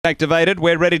Activated.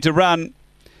 We're ready to run.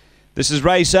 This is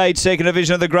race 8, second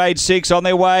division of the grade 6 on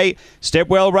their way. Step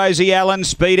well, Rosie Allen.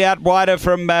 Speed out wider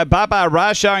from Baba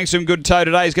Ra, showing some good toe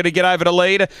today. He's going to get over to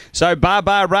lead. So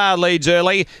Baba Ra leads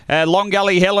early. Long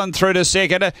Gully Helen through to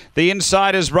second. The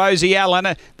inside is Rosie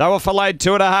Allen. They were followed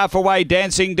 2.5 away.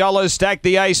 Dancing Dollars stacked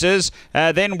the aces.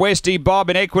 Then Westy Bob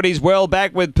and Equities well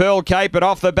back with Pearl Cape, but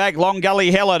off the back Long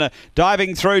Gully Helen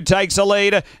diving through takes a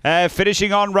lead.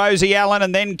 Finishing on Rosie Allen,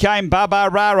 and then came Baba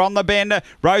Ra on the bend.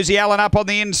 Rosie Allen up on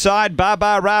the inside.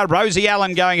 Baba Ra, Rosie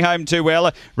Allen going home too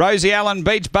well. Rosie Allen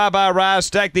beats Baba Ra,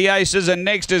 stack the aces, and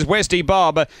next is Westy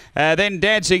Bob. Then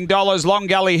Dancing Dollars, Long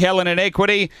Gully Helen and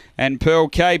Equity, and Pearl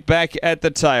Cape back at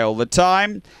the tail. The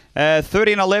time,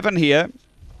 13:11 here.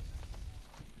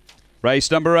 Race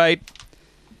number 8.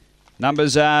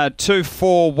 Numbers are 2,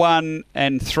 4, 1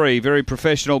 and 3. Very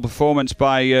professional performance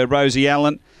by Rosie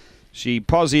Allen. She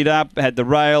posied up, had the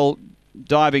rail,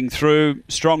 diving through,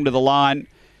 strong to the line,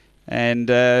 and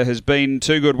has been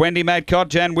too good. Wendy Matcott,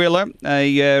 Jan Wheeler,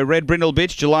 a Red Brindle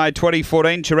bitch, July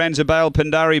 2014, Chiranza Bale,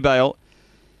 Pindari Bale.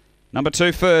 Number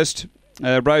 2 first,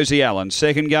 Rosie Allen.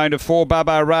 Second going to 4,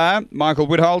 Baba Ra, Michael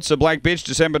Whitholtz, a Black Bitch,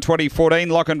 December 2014,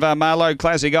 Lochinvar Marlow,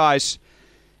 Classic Ice.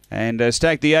 And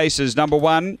stack the aces, number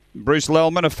 1, Bruce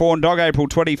Lellman, a Fawn Dog, April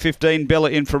 2015,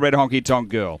 Bella Infrared Honky Tonk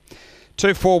Girl.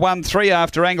 2, 4, 1, 3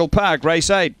 after Angle Park, race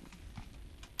 8.